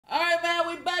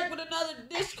another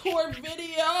Discord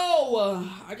video.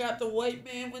 I got the white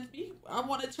man with me. I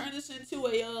want to turn this into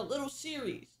a little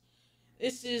series.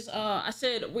 This is, I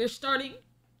said we're starting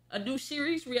a new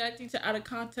series reacting to out of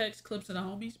context clips of the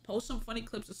homies. Post some funny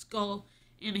clips of Skull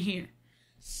in here.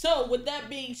 So with that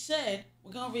being said,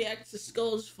 we're gonna react to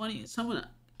Skull's funny, some of the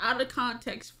out of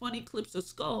context funny clips of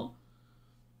Skull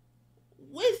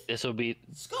with this will be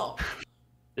Skull.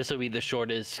 This will be the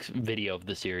shortest video of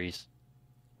the series.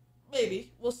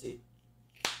 Maybe, we'll see.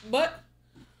 But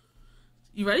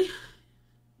you ready?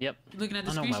 Yep. You looking at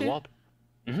the screen share?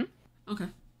 Okay.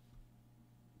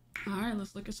 All right,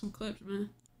 let's look at some clips, man.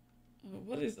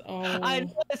 What is all? I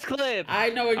know this clip. I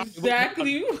know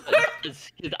exactly.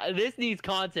 This needs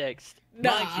context.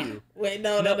 Nah. Mind you. Wait,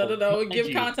 no.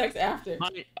 Give context after.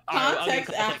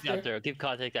 Context after. Give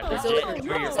context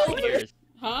after.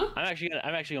 Huh? I'm actually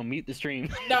gonna mute the stream.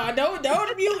 No, don't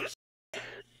mute.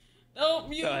 Don't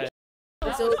mute. Go ahead.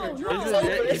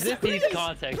 This needs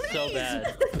context so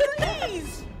bad.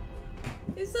 Please.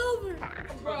 It's over.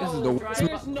 Bro, this is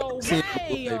there's no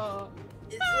way.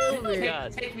 It's over.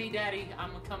 Take me, Daddy.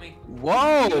 I'm coming.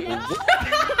 Whoa.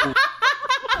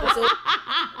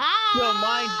 So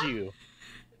mind you.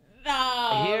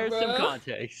 Nah, here's bro. some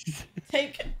context.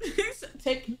 Take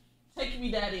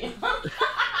me, Daddy.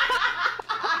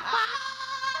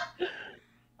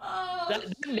 Oh, that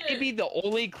may be the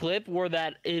only clip where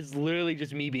that is literally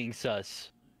just me being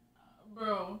sus.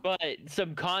 Bro. But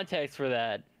some context for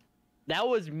that. That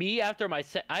was me after I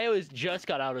just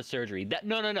got out of surgery.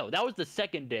 No. That was the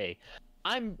second day.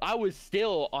 I was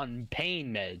still on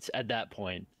pain meds at that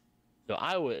point. So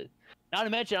not to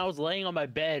mention I was laying on my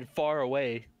bed far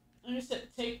away. I said,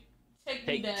 take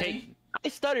me, Daddy. I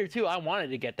stuttered too. I wanted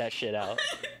to get that shit out.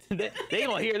 They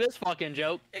don't hear this fucking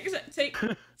joke.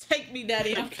 Take me,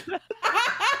 Daddy.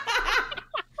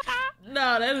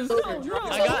 No, that is so wrong.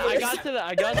 I got to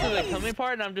the coming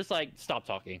part and I'm just like, stop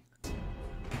talking.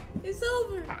 It's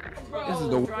over. Bro,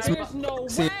 this is there's no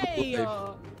way.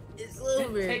 It's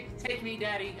over. Take me,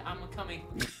 Daddy. I'm coming.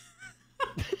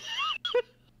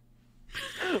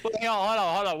 Wait,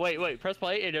 hold on. Wait. Press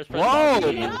play and just press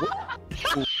Whoa.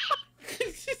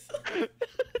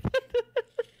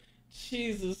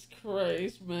 Jesus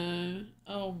Christ, man.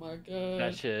 Oh my god.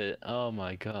 That shit. Oh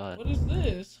my god. What is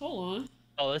this? Hold on.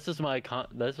 Oh, this is my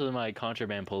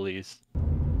contraband police. I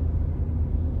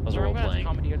was role playing.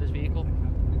 Commandeer this vehicle.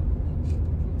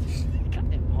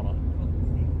 Goddamn, hold on.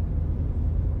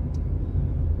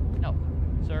 No,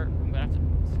 sir, I'm gonna have to.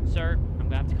 Sir, I'm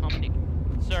gonna have to commandeer.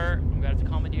 Sir, I'm gonna have to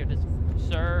commandeer this.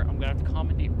 Sir, I'm gonna have to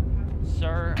commandeer.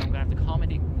 Sir, I'm gonna have to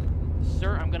commandeer.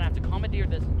 Sir, I'm gonna have to commandeer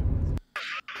this.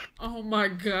 Oh my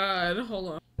god, hold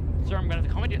on. Sir, I'm gonna have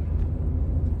to commandeer.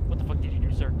 What the fuck did you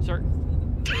do, sir? Sir.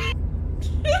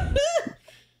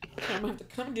 I'm gonna have to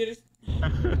commandeer this.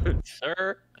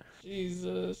 Sir.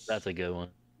 Jesus. That's a good one.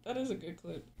 That is a good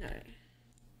clip. Alright.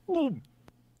 Oh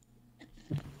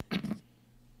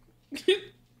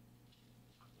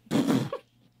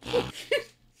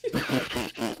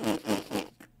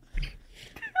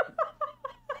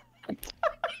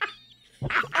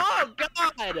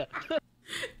god!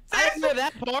 I didn't know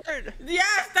that part.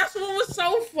 Yes, that's what was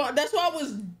so fun. That's why I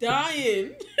was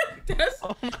dying.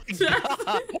 Oh my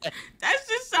god. That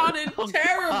just sounded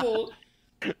terrible.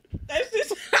 That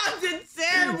just sounded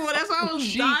terrible. That's why I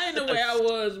was dying the way I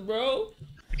was, bro.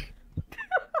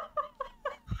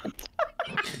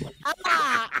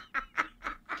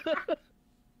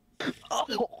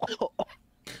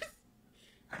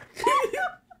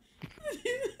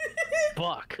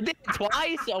 Fuck.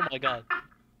 Twice? Oh my god.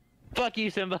 Fuck you,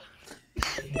 Simba.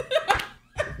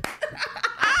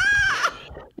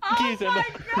 Fuck you, Simba.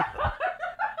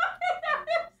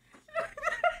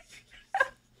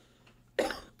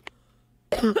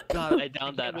 God, I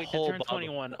downed that whole bottle.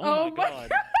 21. Oh my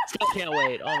god. Still can't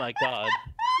wait. Oh my god.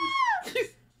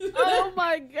 Oh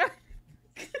my god.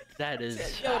 That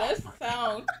is. Yo, that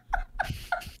sound.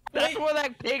 That's where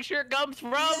that picture comes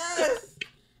from. Yes.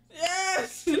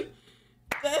 Yes.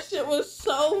 That shit was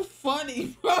so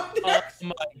funny, bro. Oh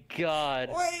my god.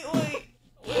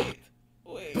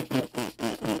 Wait.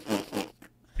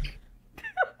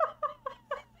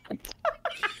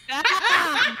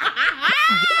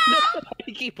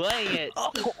 Keep playing it.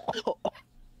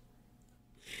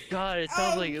 God, it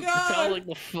sounds like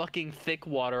the fucking thick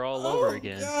water all over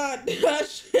again. God, that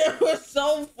shit was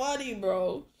so funny,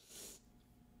 bro.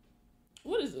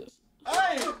 What is this?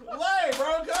 Hey, bro,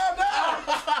 calm down.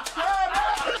 Calm down.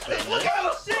 Look at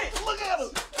him, shit. Look at him.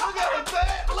 Look at him,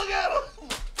 Ted. Look at him.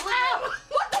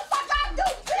 What the fuck I do,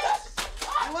 bitch?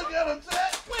 Look at him,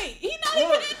 Ted. Wait, he not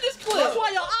even in this clip. That's why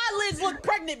your eyelids look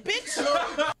pregnant, bitch.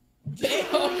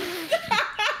 Damn.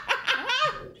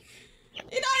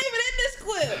 You're not even in this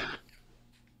clip.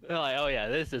 They're like, oh yeah,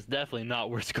 this is definitely not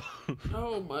worth school.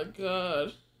 Oh my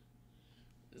god.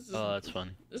 This is, Oh, that's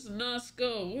fun. This is not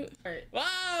school. Right.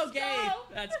 Wow, gay. Skull.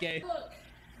 That's gay. Look,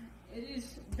 it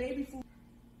is baby food.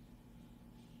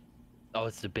 Oh,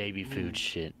 it's the baby food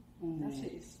shit. That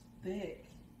shit is thick.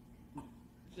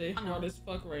 They hard as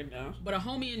fuck right now. But a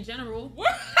homie in general.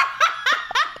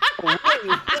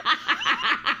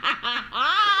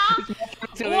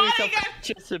 So Why so they got-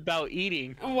 just about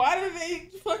eating. Why did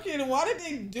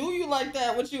they do you like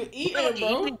that? What you eating,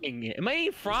 bro? Am I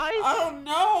eating fries? I don't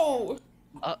know.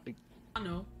 Uh, I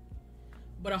know.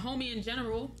 But a homie in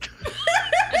general.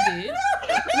 I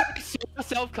did. so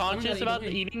self-conscious about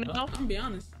eating now? I'm gonna be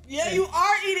honest. Yeah, you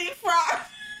are eating fries.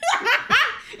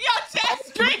 Yo, chat,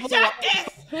 screenshot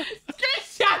this.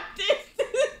 Screenshot this.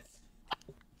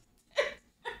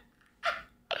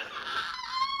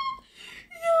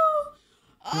 Yo.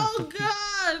 Oh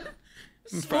god.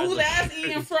 Smooth ass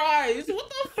eating fries. What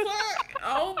the fuck?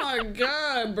 Oh my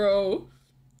god, bro.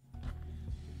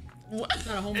 What?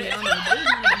 Not a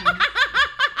homie.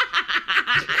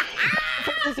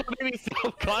 Maybe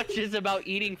self-conscious about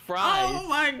eating fries. Oh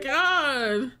my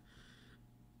god.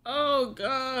 Oh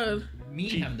god. Me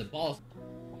have the balls.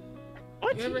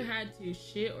 What? You ever had to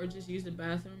shit or just use the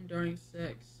bathroom during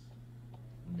sex?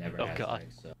 Never Oh, had God.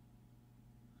 sex, so.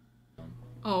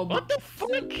 Oh, What the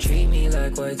fuck? Treat me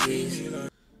like white tees.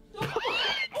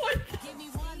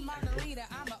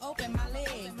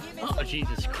 Oh,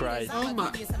 Jesus Christ. Oh my.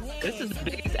 This is the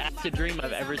biggest acid dream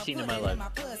I've ever seen in my life.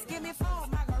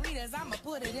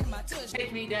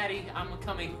 Take me, Daddy. I'm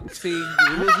coming. See,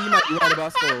 Rizzy, you might be right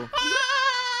about school.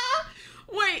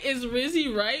 Wait, is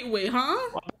Rizzy right? Wait, huh?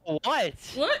 What?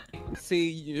 What?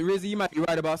 See, Rizzy, you might be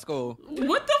right about school.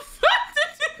 What the fuck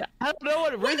did you... I don't know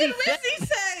what What Rizzy did said. Rizzy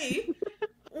say?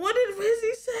 What did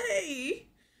Rizzy say?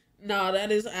 Nah,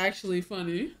 that is actually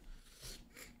funny.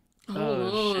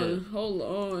 Hold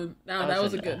on. Nah, that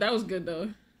was good. That was good though.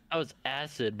 That was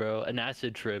acid, bro. An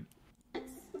acid trip.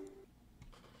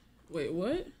 Wait,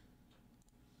 what?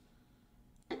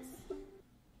 Oh,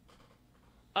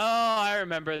 I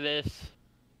remember this.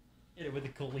 Hit it with a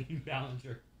Colleen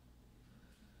Ballinger.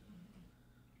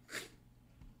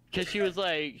 Cause she was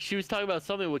talking about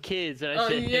something with kids, and I Oh,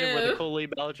 said hit him with yeah. a Coley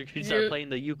Ballinger. She started playing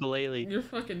the ukulele. You're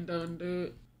fucking dumb,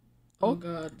 dude. Oh. Oh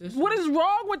god, this. What is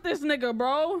wrong with this nigga,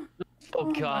 bro? Oh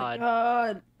my God.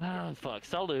 God. Oh fuck,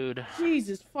 salute.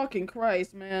 Jesus fucking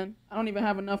Christ, man. I don't even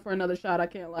have enough for another shot. I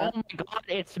can't lie. Oh my God,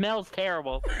 it smells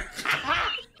terrible.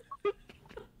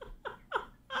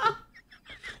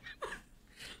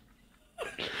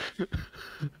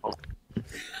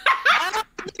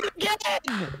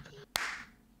 Again!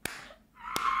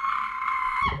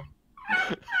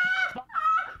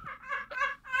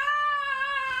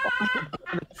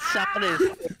 Sound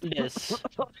is this.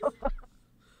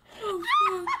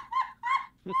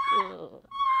 Oh,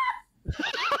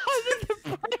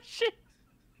 Depression.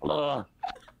 Ugh.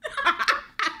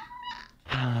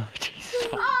 Oh, Jesus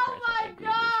fucking Oh Christ, my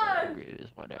I agree with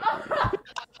this, whatever.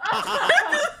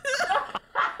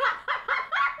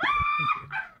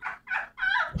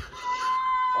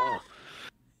 Oh.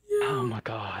 Oh my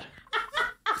God.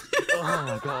 Oh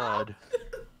my God.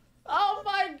 Oh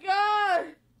my God.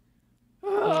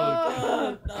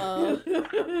 Oh, no.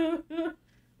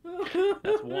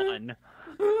 That's one.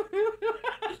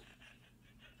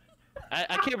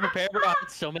 I can't prepare, bro. I had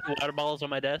so many water bottles on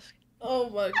my desk. Oh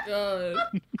my god.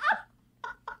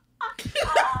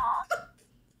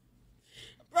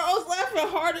 Bro, I was laughing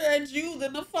harder at you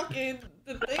than the thing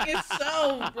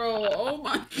itself, bro. Oh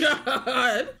my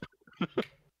god.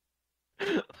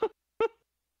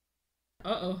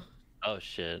 Uh-oh. Oh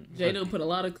shit. Jay put a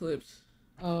lot of clips.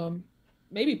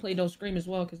 Maybe play Don't Scream as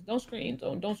well, because Don't Scream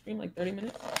like 30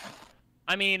 minutes.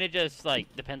 I mean, it just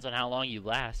like depends on how long you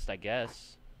last, I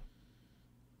guess,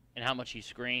 and how much you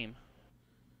scream.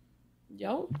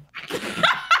 Yo.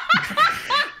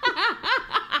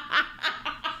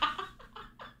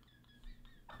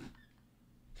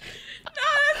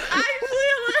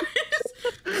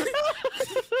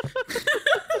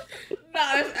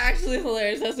 That's actually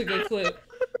hilarious. That's a good clip.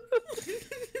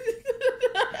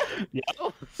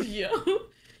 Yo. Yo.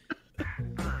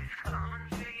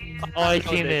 Oh, I've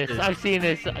seen this. I've seen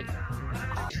this.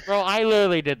 Bro, I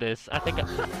literally did this. I think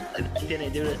I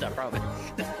didn't do this, I promise.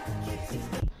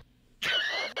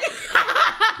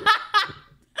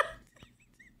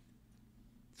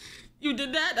 You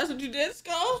did that? That's what you did,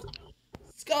 Skull?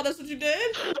 Skull, that's what you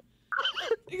did?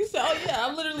 You can say, oh yeah,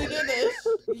 I literally did this.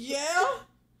 Yeah?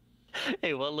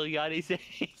 Hey, what Lil Yachty say?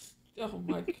 Oh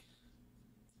my.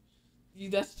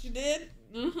 That's what you did?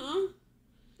 Uh-huh.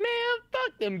 Man,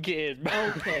 fuck them kids, bro.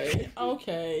 Okay,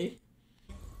 okay.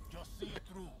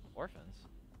 Orphans.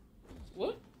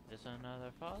 What? Just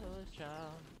another fatherless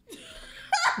child.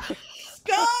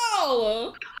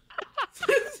 Skull!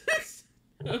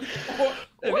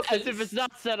 As if it's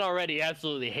not said already,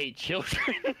 absolutely hate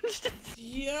children.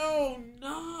 Yo,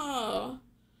 nah.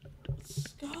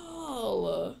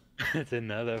 Skull. It's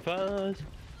another fatherless.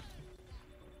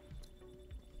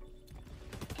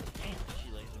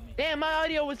 Damn, my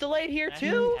audio was delayed here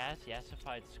too.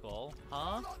 Yasified skull,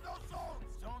 huh?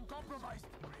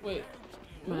 Wait.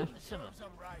 Simba.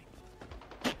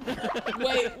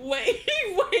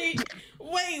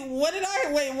 Wait, what did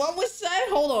I, what was said?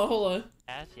 Hold on.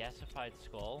 Yasified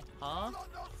skull, huh?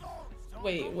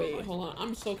 Wait, hold on,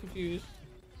 I'm so confused.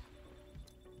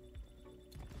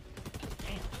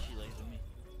 Damn, she lays with me.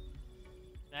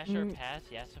 Smash her pass,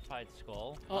 Yasified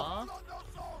skull, huh?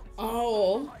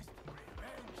 Oh.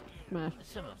 Smash.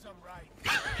 Simba.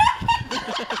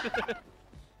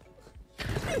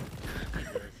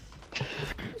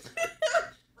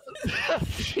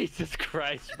 Jesus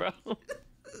Christ, bro.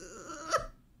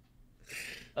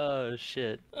 Oh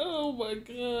shit. Oh my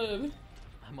god.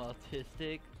 I'm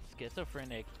autistic,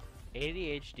 schizophrenic,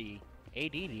 ADHD,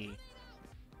 ADD,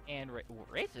 and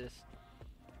racist.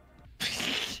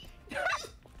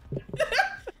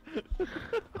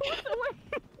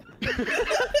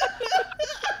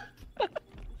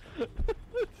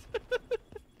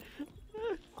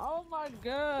 Oh my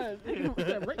god.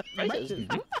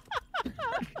 Racist.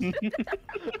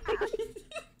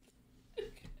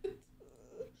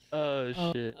 Oh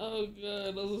shit. Oh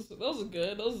god, those are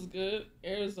good. Those are good.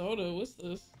 Arizona, what's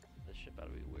this? This shit about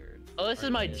to be weird. Oh, this is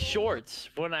my shorts.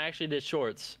 When I actually did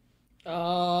shorts.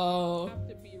 Oh. You have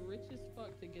to be rich as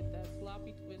fuck to get that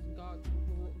sloppy twist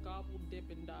gobble dip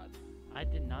and dots. I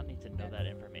did not need to know that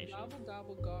information. Gobble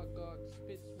gobble gog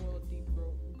spit swirl deep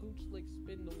throat gooch slick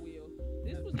spin the wheel.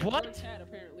 This was What? the chat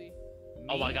apparently.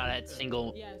 Oh my god, I had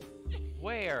single. Yes.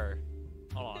 Where?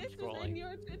 Hold on, I'm This is in scrolling.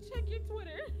 your check your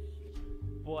Twitter.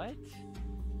 What?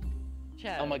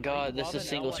 Chat, Oh my god, this is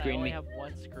single screen I only me. have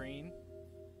one screen.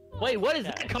 Wait, what is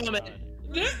Chat, that comment?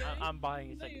 I'm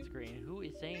buying a second screen. Who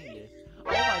is saying this?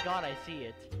 Oh my god, I see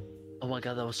it. Oh my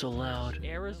god, that was so loud.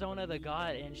 Arizona the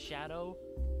God and Shadow.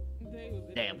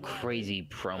 Damn, crazy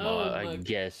promo, Oh I my-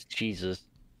 guess. Jesus.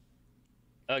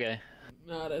 Okay.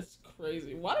 Nah, that's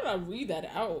crazy. Why did I read that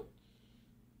out?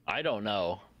 I don't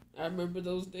know. I remember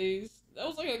those days. That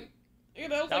was like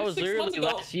That was 6 months literally ago.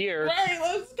 last year. Right, that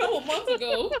was a couple months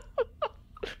ago.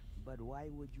 But why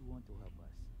would you want to help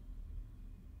us?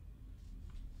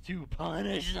 To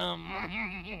punish them.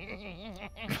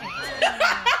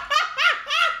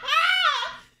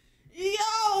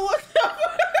 Yo, what the fuck?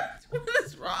 What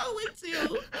is wrong with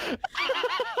you?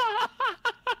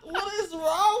 What is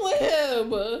wrong with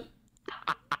him?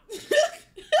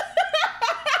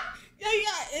 Yeah, you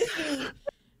got issues.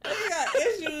 You got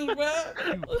issues, bro.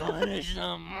 To punish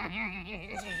them.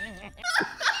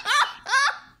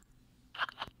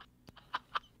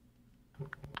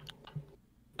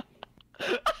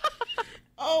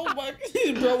 Oh my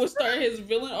god, bro was starting his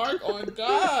villain arc on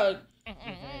God.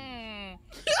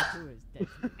 Who is dead?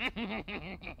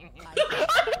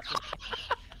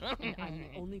 And I'm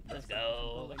the only person who can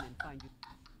go. go in and find you.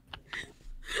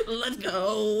 Let's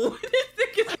go. This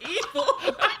nigga's evil.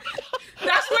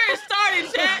 That's where it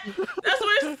started, chat. That's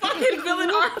where his fucking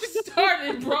villain arc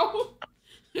started, bro.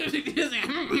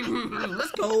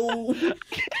 Let's go.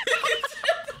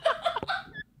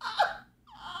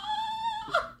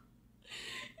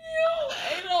 Yo,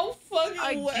 ain't no fucking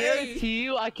I way. guarantee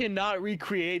you I cannot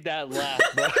recreate that laugh,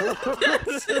 bro.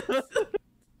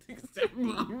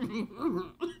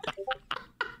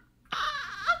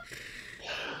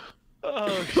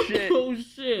 Oh shit. Oh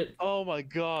shit. Oh my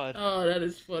god. Oh, that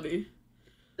is funny.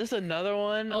 This is another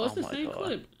one? Oh, it's the my same god.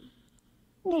 clip.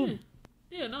 Yeah.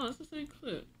 Yeah, no, it's the same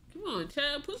clip. Come on,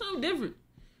 Chad, put something different.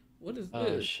 What is Oh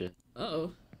this? shit.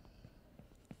 Uh-oh.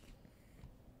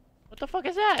 What the fuck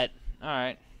is that?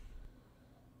 Alright.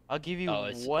 I'll give you Oh,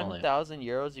 it's 1,000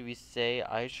 euros if you say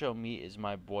I shall meet is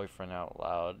my boyfriend out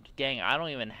loud. Gang, I don't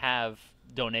even have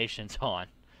donations on.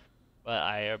 But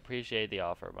I appreciate the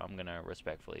offer, but I'm gonna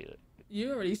respectfully.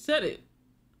 You already said it.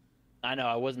 I know,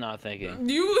 I was not thinking.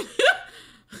 You.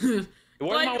 Where's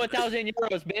my Like- 1,000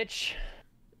 euros, bitch?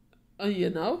 You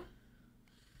know?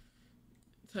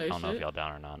 I don't know if y'all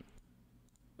down or not.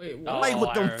 Wait, Oh, what? Play with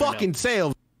I them already fucking know.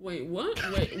 selves. Wait, what?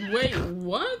 Wait,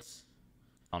 what?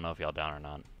 I don't know if y'all down or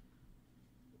not.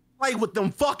 Play with them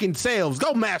fucking selves.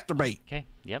 Go masturbate. Okay,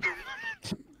 yep.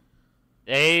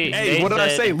 Hey, Hey, what did I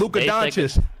say? Luka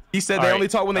Doncic. He said they only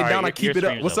talk when they down. I keep it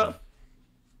up. What's up?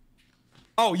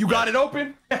 Oh, you got it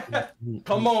open?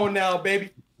 Come on now,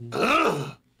 baby.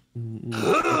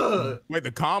 Wait,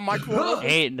 the calm microphone?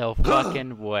 Ain't no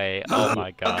fucking way. Oh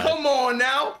my god. Come on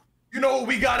now. You know what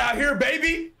we got out here,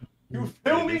 baby? You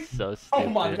feel me? So oh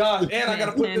my god. And I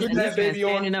gotta put this bad baby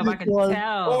on. Up, I can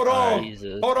tell. Hold on.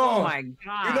 Jesus. Hold on. Oh my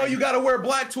god. You know you gotta wear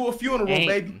black to a funeral,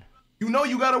 baby. You know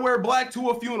you gotta wear black to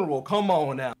a funeral. Come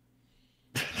on now.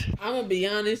 I'm gonna be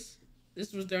honest.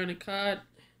 This was during the COD.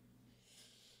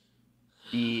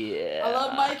 Yeah. I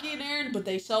love Mikey and Aaron, but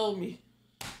they sold me.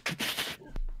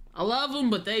 I love them,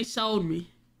 but they sold me.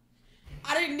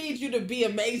 I didn't need you to be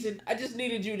amazing. I just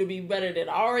needed you to be better than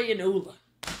Ari and Ula.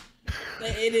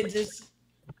 It just.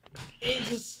 Yeah.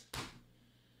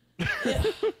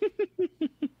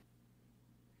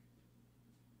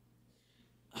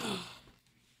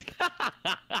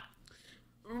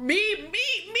 me,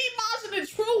 Maz and the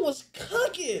True was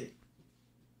cooking.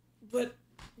 But,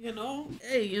 you know,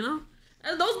 hey, you know,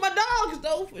 and those my dogs,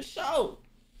 though, for sure.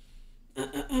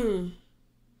 I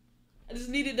just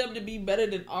needed them to be better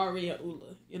than Ari or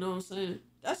Ula. You know what I'm saying?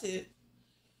 That's it.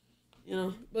 You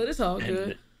know, but it's all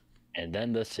good. And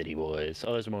then the City Boys.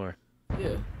 Oh, there's more.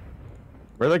 Yeah.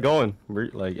 Where are they going?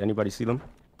 Like, anybody see them?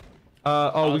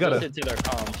 Oh, we gotta. Listen to their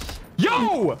comms.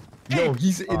 Yo! Yo,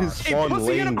 he's in his spawn pussy in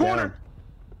laying the corner. down.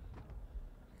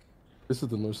 This is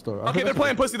the North Star. Okay, they're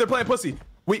playing pussy. They're playing pussy.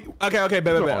 Okay,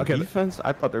 bet. Okay, defense.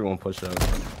 I thought they were gonna push them.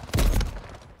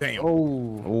 Damn.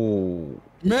 Oh.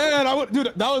 Man,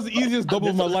 dude, that was the easiest double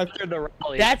of my life.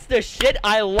 That's the shit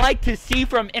I like to see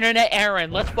from Internet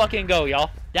Aaron. Let's fucking go, y'all.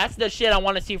 That's the shit I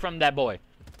want to see from that boy.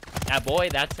 That boy,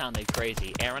 that sounded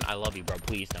crazy. Aaron, I love you, bro.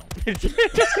 Please don't.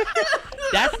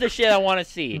 That's the shit I want to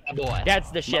see. My boy.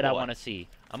 That's the shit I want to see.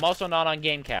 I'm also not on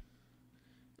Game Cap.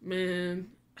 Man.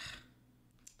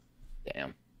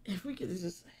 Damn. If we could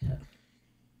just.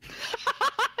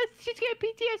 She's getting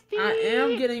PTSD. I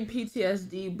am getting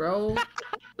PTSD, bro.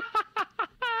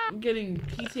 I'm getting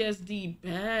PTSD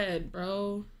bad,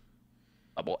 bro.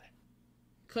 My boy.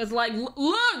 Cause like,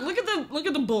 look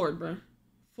at the board, bro.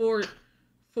 4-2,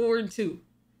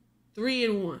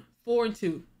 3-1,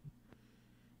 4-2.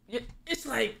 It's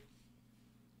like,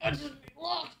 I just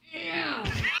lock in.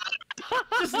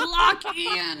 Just lock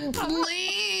in,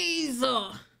 please.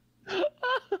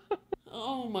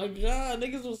 Oh my god,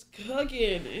 niggas was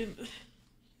cooking, and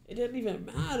it didn't even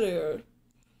matter.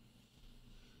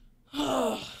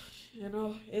 You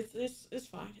know, it's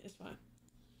fine. It's fine.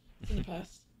 It's in the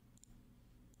past.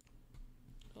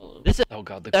 This is oh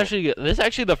god, this is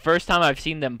actually the first time I've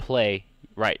seen them play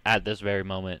right at this very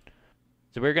moment.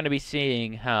 So we're gonna be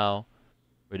seeing how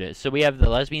it is. So we have the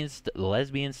lesbian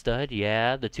stud,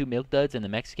 yeah, the two milk duds and the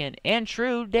Mexican, and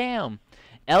True, damn.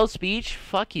 L speech,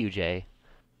 fuck you, Jay.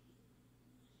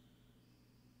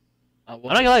 I'm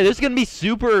not gonna lie, this is gonna be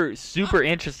super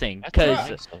interesting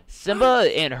because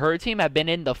Simba and her team have been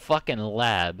in the fucking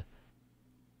lab.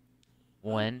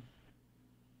 When?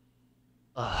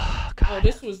 Oh god. Oh,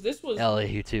 this was. LA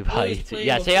YouTube, hi YouTube.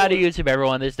 Yeah, say hi to YouTube,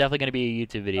 everyone. There's definitely gonna be a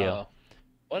YouTube video.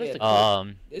 What is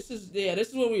the This is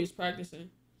what we was practicing.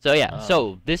 So yeah,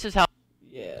 so this is how.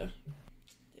 Yeah.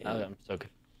 I'm so good.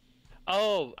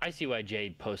 Oh, I see why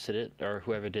Jade posted it or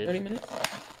whoever did. 30 minutes.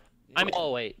 I mean,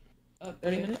 oh wait.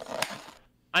 30 minutes.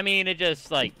 I mean, it just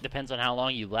like depends on how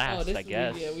long you last, I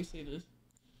guess. Yeah, we see this.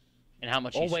 And how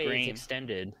much you scream. It's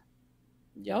extended.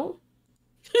 Yo.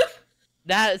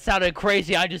 That sounded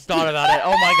crazy. I just thought about it. Oh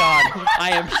my god.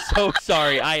 I am so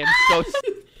sorry. I am so.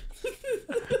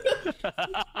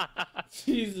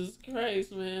 Jesus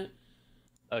Christ, man.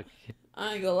 Okay.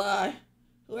 I ain't gonna lie.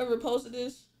 Whoever posted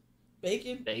this,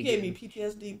 Bacon, he gave me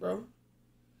PTSD, bro.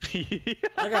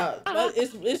 I got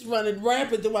it's running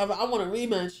rampant through my. I want a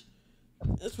rematch.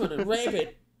 It's running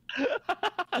rampant.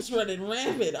 It's running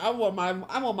rampant. I want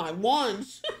my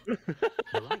ones. Is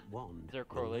there a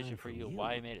correlation for you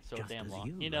why I made it so damn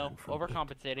long? You know,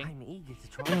 overcompensating. I'm eager to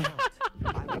try it out.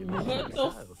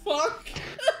 What the fuck?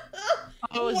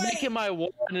 I was making my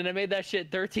one and I made that shit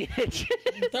 13 inches.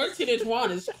 13-inch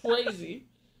wand is crazy.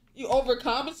 You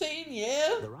overcompensating?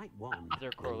 Yeah. The right one. Is there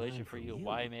a correlation for you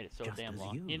why I made it so damn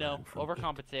long? You know,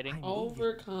 overcompensating.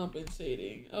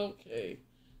 Overcompensating. Okay.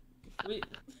 You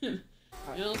know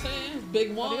what I'm saying?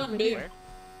 Big one, big. Where?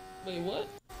 Wait, what?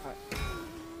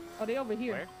 Oh, they over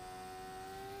here.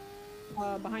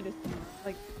 Where? Behind us.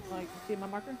 Like, see my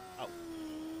marker? Oh.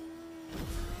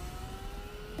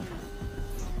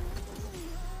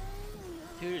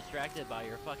 Too distracted by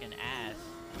your fucking ass.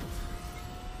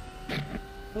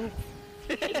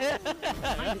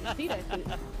 I didn't see that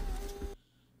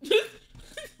shit.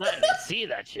 see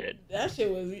that shit. That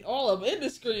shit was all up in the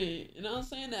screen. You know what I'm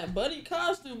saying? That buddy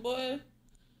costume, boy.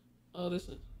 Oh, this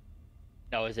is.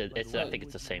 No, is it? It's. I think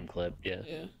it's the same clip. Yeah.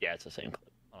 Yeah. It's the same clip.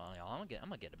 Hold on, y'all. I'm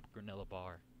gonna get a granola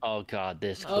bar. Oh God,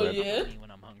 this Oh, clip. yeah? When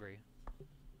I'm hungry.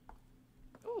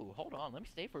 Ooh, hold on. Let me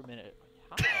stay for a minute.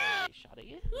 Hi,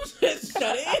 Shotty.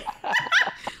 Shotty.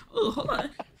 Oh, hold on.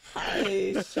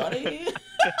 Hi, Shotty.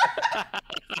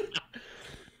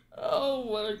 Oh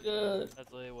my God.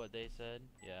 That's literally what they said.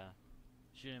 Yeah.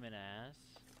 Shoot him in the ass.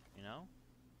 You know.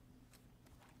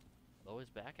 Blow his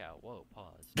back out. Whoa.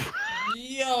 Pause.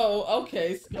 Yo.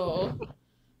 Okay, Skull.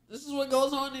 This is what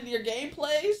goes on in your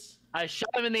gameplays? I shot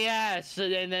him in the ass,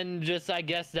 and then just I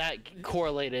guess that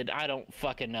correlated. I don't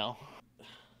fucking know.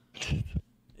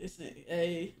 Listen,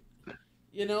 hey,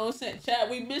 you know what I'm saying? Chat,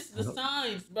 we missed the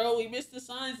signs, bro. We missed the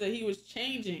signs that he was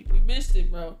changing. We missed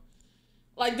it, bro.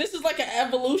 Like, this is like an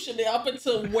evolution up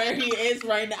until where he is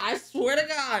right now. I swear to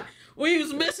God, we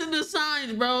was missing the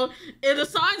signs, bro. And the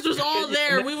signs was all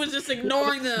there. We was just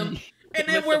ignoring them. And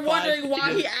then we're wondering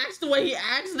why he acts the way he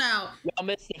acts now. Y'all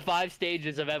missed the 5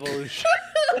 stages of evolution.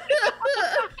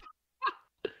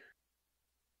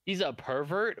 He's a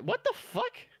pervert? What the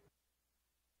fuck?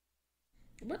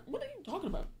 What are you talking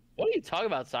about? What are you talking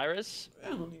about, Cyrus? I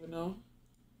don't even know.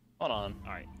 Hold on.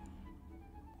 Alright.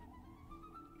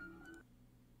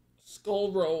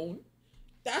 Skull Roan.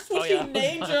 That's what Oh, yeah. you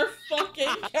named your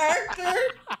fucking character?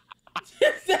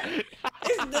 Is that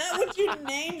what you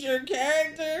named your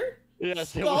character?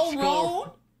 Yes, it Skull was Roan?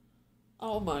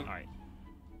 Oh my. Alright.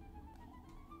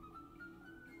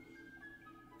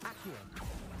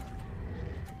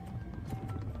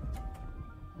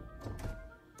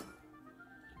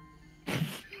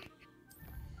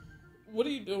 What are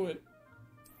you doing?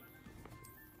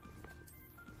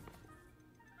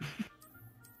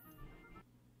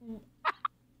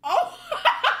 Oh!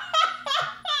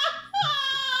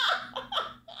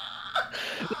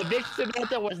 The bitch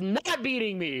Samantha was not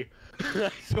beating me.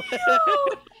 I swear.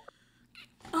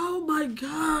 Oh my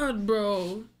God,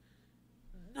 bro.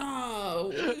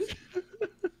 No.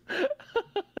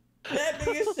 That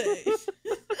nigga says.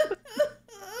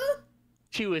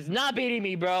 She was not beating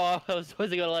me, bro. I wasn't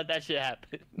gonna let that shit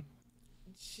happen.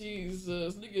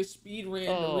 Jesus, nigga speed ran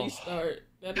to restart.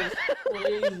 That is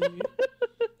crazy.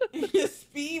 Nigga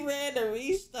speed ran to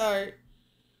restart.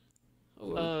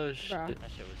 Oh shit. Bruh.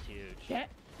 That shit was huge.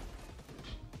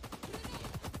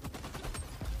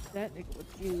 That nigga was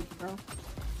huge, bro.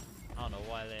 I don't know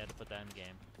why they had to put that in the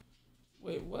game.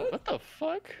 Wait, what? What the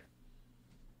fuck?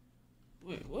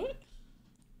 Wait, what?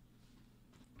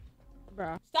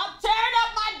 Bruh. Stop tearing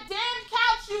up my damn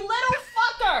couch, you little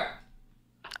fucker!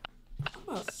 I'm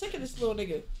about sick of this little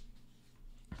nigga.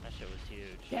 That shit was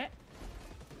huge.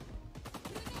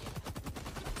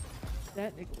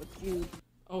 That nigga was huge.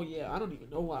 Oh yeah, I don't even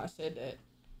know why I said that.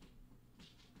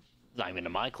 It's not even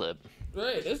in my clip.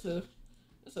 Right, that's a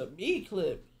me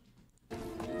clip.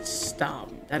 Stop.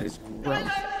 That is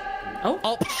gross.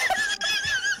 Oh.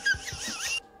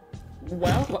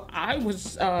 Well, I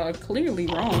was clearly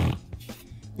wrong.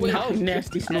 Wait,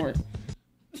 nasty snort.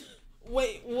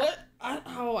 Wait, what?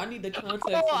 I need the context.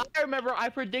 Oh, I remember. I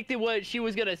predicted what she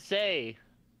was gonna say.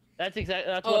 That's what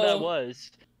that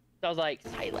was. So I was like,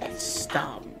 silence.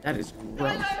 Stop. That is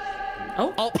gross.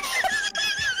 Oh.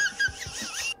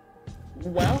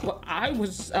 Well, I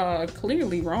was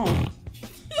clearly wrong.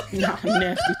 Nah,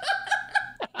 nasty.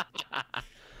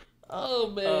 Oh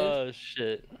man. Oh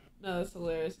shit. No, that's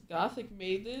hilarious. Gothic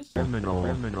made this. Oh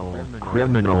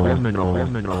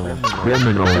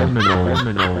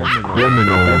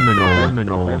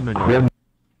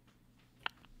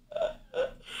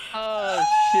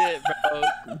shit, bro.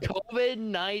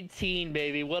 COVID-19,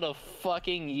 baby. What a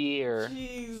fucking year.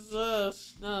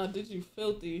 Jesus. Nah, did you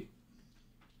filthy?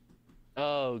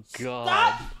 Oh god.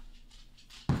 Stop!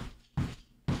 Get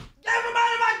him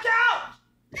out of my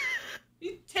couch!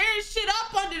 He's tearing shit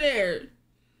up under there.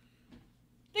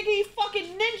 Think he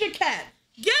fucking ninja cat.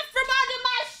 Get from under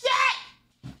my shit!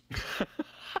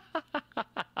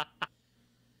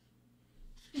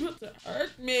 You about to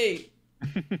hurt me.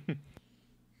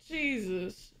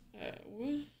 Jesus.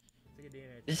 What?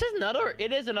 This is another.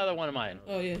 It is another one of mine.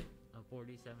 Oh yeah. I'm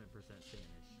 47% Spanish.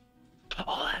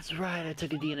 Oh, that's right. I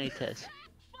took a DNA test.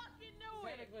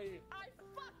 Technically, I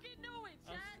fucking knew it,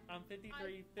 Jack. I'm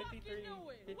 53%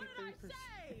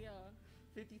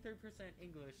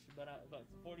 English, but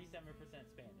 47%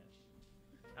 Spanish.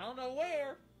 I don't know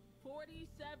where.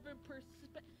 47%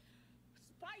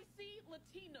 spicy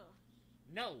Latina.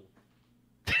 No.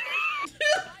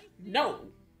 No.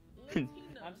 Latina.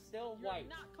 I'm still white. You're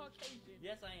not Caucasian.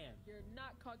 Yes, I am. You're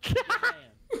not Caucasian. Yes, I am.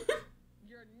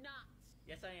 You're not.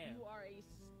 Yes, I am. You are a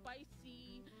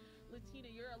spicy Latina.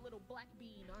 You're a little black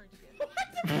bean, aren't you?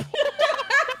 This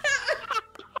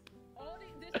whole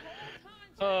time,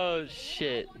 Oh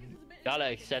shit. Gotta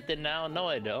accept it now? No,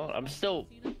 I don't. I'm still.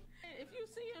 If you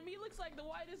see him, he looks like the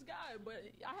whitest guy, but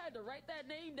I had to write that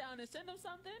name down and send him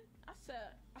something. I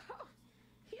said, oh,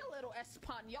 he a little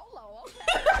Espanolo, okay.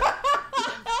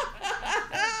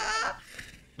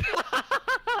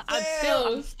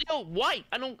 I'm still white.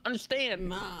 I don't understand.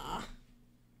 Nah.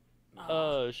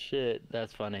 Oh shit,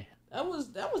 that's funny. That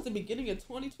was the beginning of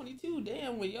 2022.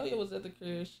 Damn, when Yo-Yo was at the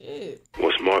crib. Shit.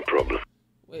 What's my problem?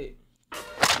 Wait.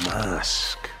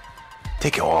 Mask.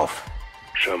 Take it off.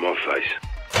 Show my face.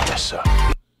 Yes, sir.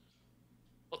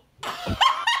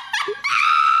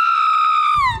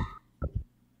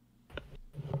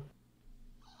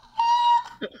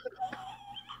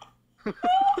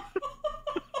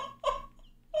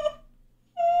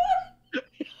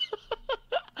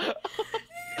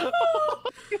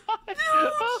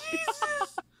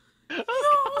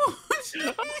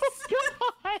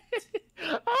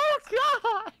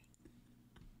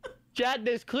 Chad,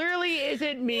 this clearly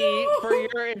isn't me for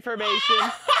your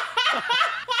information.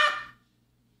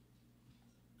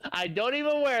 I don't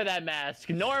even wear that mask,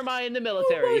 nor am I in the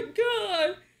military. Oh my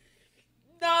god.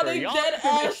 Nah, they dead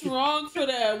ass wrong for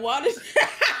that. Why does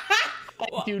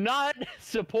I do not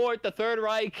support the Third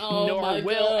Reich, Oh nor my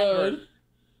will ever. god.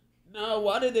 No,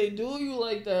 why did they do you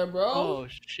like that, bro? Oh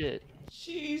shit.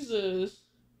 Jesus.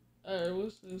 Alright,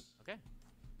 what's this? Okay.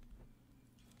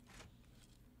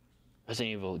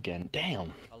 Resident Evil again.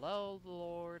 Damn. Hello,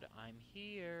 Lord. I'm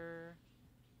here.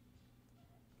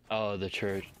 Oh, the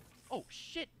church. Oh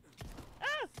shit.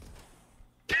 Ah!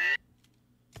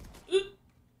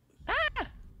 Ah!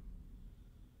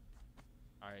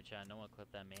 Alright, Chad, no one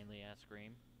clip that manly ass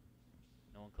scream.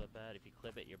 No one clip that. If you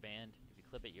clip it, you're banned. If you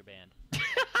clip it, you're banned.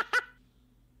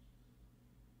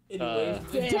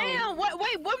 Anyways, Damn! What?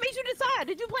 Wait, what made you decide?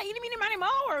 Did you play Eeny, Meeny, Miny, Mo,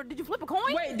 or did you flip a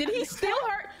coin? Wait, did he steal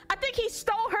her? I think he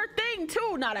stole her thing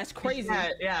too. Nah, that's crazy.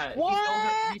 Yeah.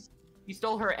 What? He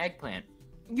stole her eggplant.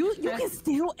 You can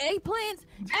steal eggplants?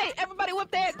 Hey, everybody whip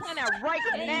the eggplant out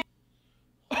right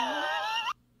now.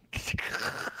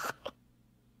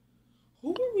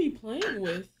 Who were we playing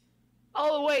with?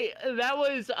 Oh wait, that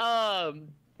was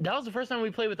the first time we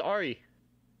played with Ari.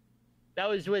 That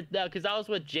was with because I was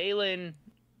with Jalen,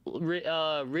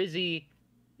 Rizzy,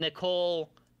 Nicole,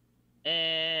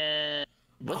 and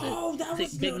that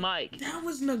was Big Mike. That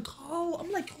was Nicole.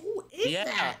 I'm like, who is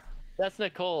that? That's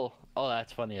Nicole. Oh,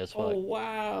 that's funny as fuck. Oh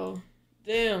wow,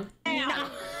 damn.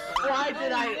 Why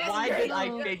did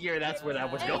I figure that's where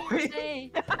that was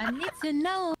going? I need to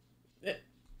know.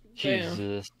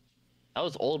 Jesus, that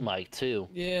was old Mike too.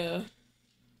 Yeah.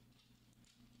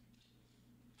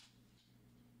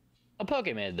 A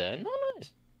Pokemon then. Oh,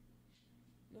 nice.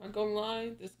 Not gonna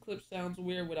lie, this clip sounds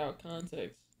weird without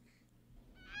context.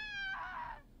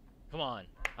 Come on.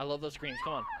 I love those screams.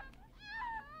 Come on.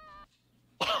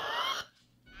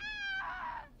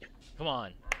 Come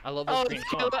on. I love those screams.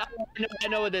 Come on. I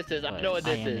know what this is. I know what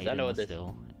this is. I know what this is.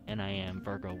 And I am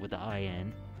Virgo with the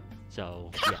IN. So,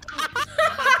 yeah.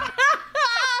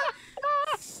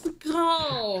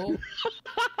 Go.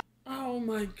 Oh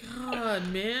my god,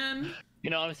 man. You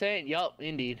know what I'm saying? Yup,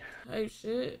 indeed. Hey,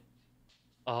 shit.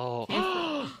 Oh.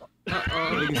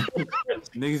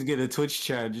 Niggas get a Twitch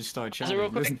chat and just start chatting. Real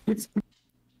quick.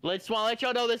 Let's let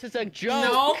y'all know this is a joke.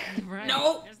 No, Right.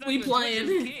 no, we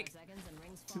playing.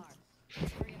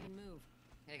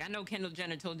 Like, I know Kendall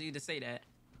Jenner told you to say that.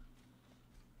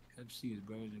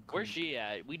 Where's she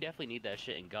at? We definitely need that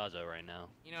shit in Gaza right now.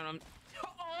 You know what I'm...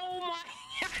 Oh my...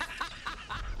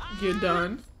 You're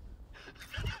done.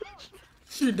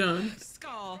 You're done.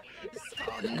 Skull.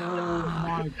 Oh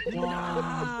my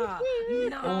god.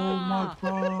 No. Oh my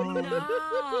god.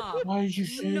 No. Why did you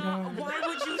say that? Why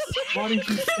would you say Why did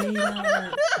you say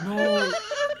that? No.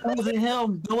 That wasn't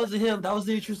him. That wasn't him. That was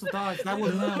the intrusive thoughts. That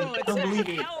wasn't him. I don't believe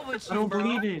it. I don't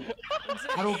believe it.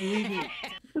 I don't believe it.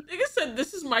 Nigga said,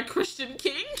 "This is my Christian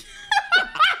king."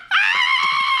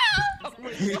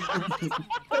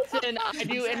 Listen, I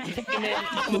do entertainment.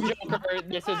 I'm a joker.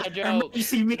 This is a joke.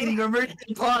 Emergency meeting. Emergency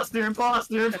imposter.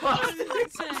 Imposter.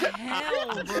 It's a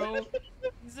hell, bro.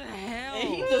 It's a hell. And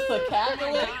he just a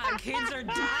Catholic. God, kids are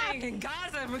dying in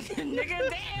Gaza. Nigga,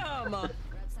 damn.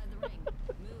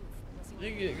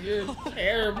 Nigga, you're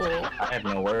terrible. I have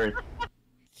no words.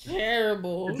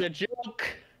 Terrible. It's a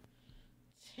joke.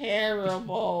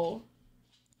 Terrible.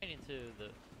 Right into the...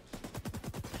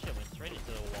 That shit went straight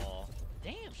into the wall.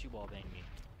 Damn, she wall banged me.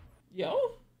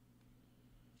 Yo?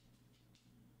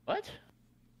 What?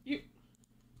 You...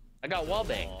 I got wall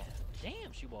banged.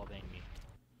 Damn, she wall banged me.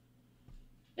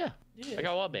 Yeah. I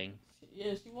got wall bang.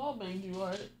 Yeah, she wall banged you,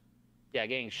 alright. Yeah,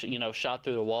 getting shot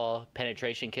through the wall,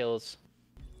 penetration kills.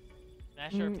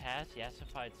 Smash or pass,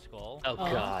 yassified skull. Oh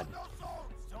God.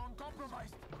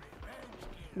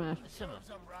 Smash. Simba.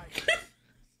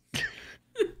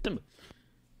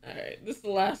 Alright, this is the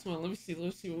last one. Let me see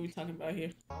what we're talking about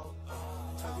here.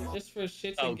 Just for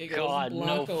shits and Oh giggles. God,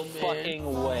 Blanco, no man.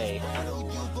 fucking way.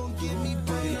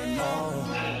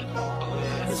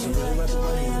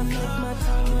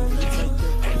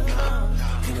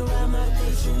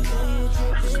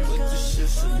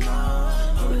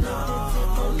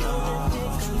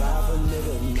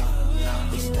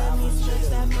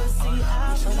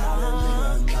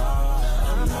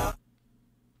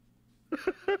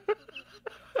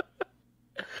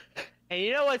 And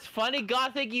you know what's funny,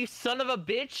 Gothic, you son of a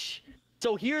bitch?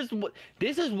 So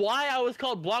this is why I was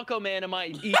called Blanco Man in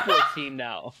my esports team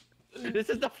now. This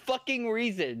is the fucking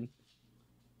reason.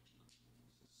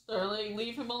 Sterling,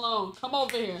 leave him alone. Come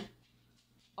over here.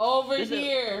 Over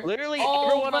here. Literally over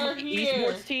everyone on the here.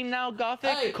 esports team now,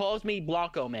 Gothic, calls me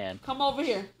Blanco Man. Come over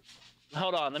here.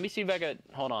 Hold on, let me see if I can.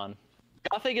 Hold on.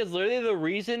 Gothic is literally the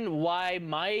reason why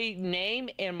my name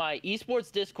in my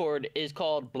esports Discord is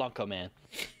called Blanco Man.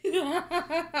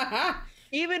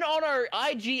 Even on our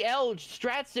IGL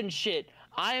strats and shit,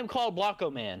 I am called Blanco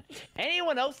Man.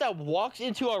 Anyone else that walks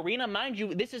into arena, mind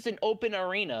you, this is an open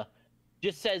arena,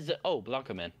 just says, "Oh,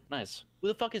 Blanco Man." Nice. Who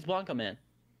the fuck is Blanco Man?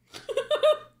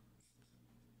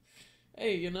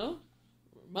 Hey,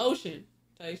 motion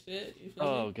type shit. You feel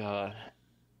Oh me? God.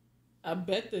 I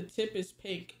bet the tip is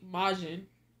pink. Majin.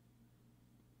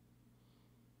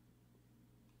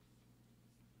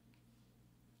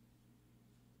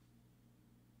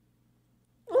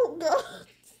 Oh God.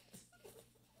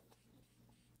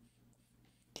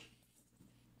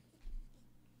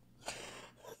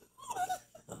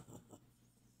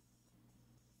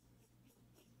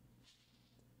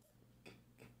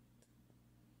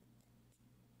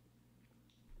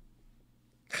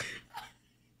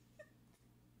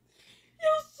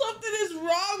 Something is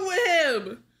wrong with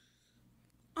him.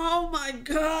 Oh my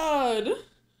God. Yo.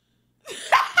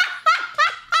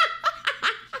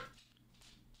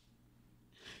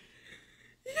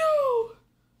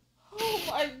 Oh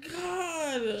my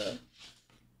God.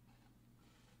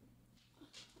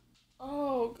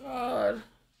 Oh God.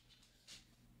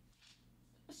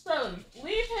 Sterling,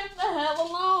 leave him the hell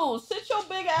alone. Sit your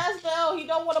big ass down. He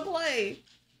don't want to play.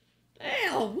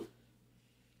 Damn.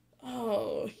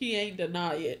 Oh, he ain't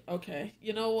denied it. Okay,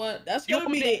 you know what? That's gonna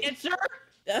be the answer.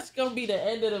 That's gonna be the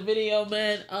end of the video,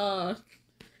 man.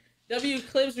 W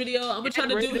Clips video. I'm gonna try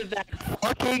to do that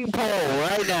fucking poll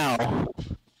right now.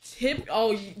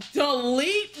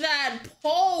 Delete that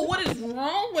poll. What is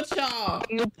wrong with y'all?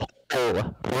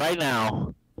 Poll right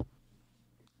now.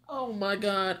 Oh my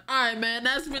God. All right, man.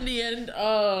 That's been the end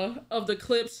of the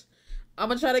clips. I'm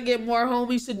gonna try to get more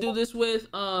homies to do this with.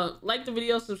 Like the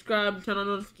video, subscribe, turn on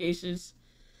notifications.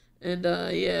 And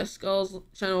yeah, Skull's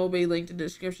channel will be linked in the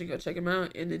description. Go check him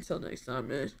out. And until next time,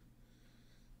 man.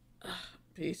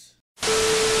 Peace.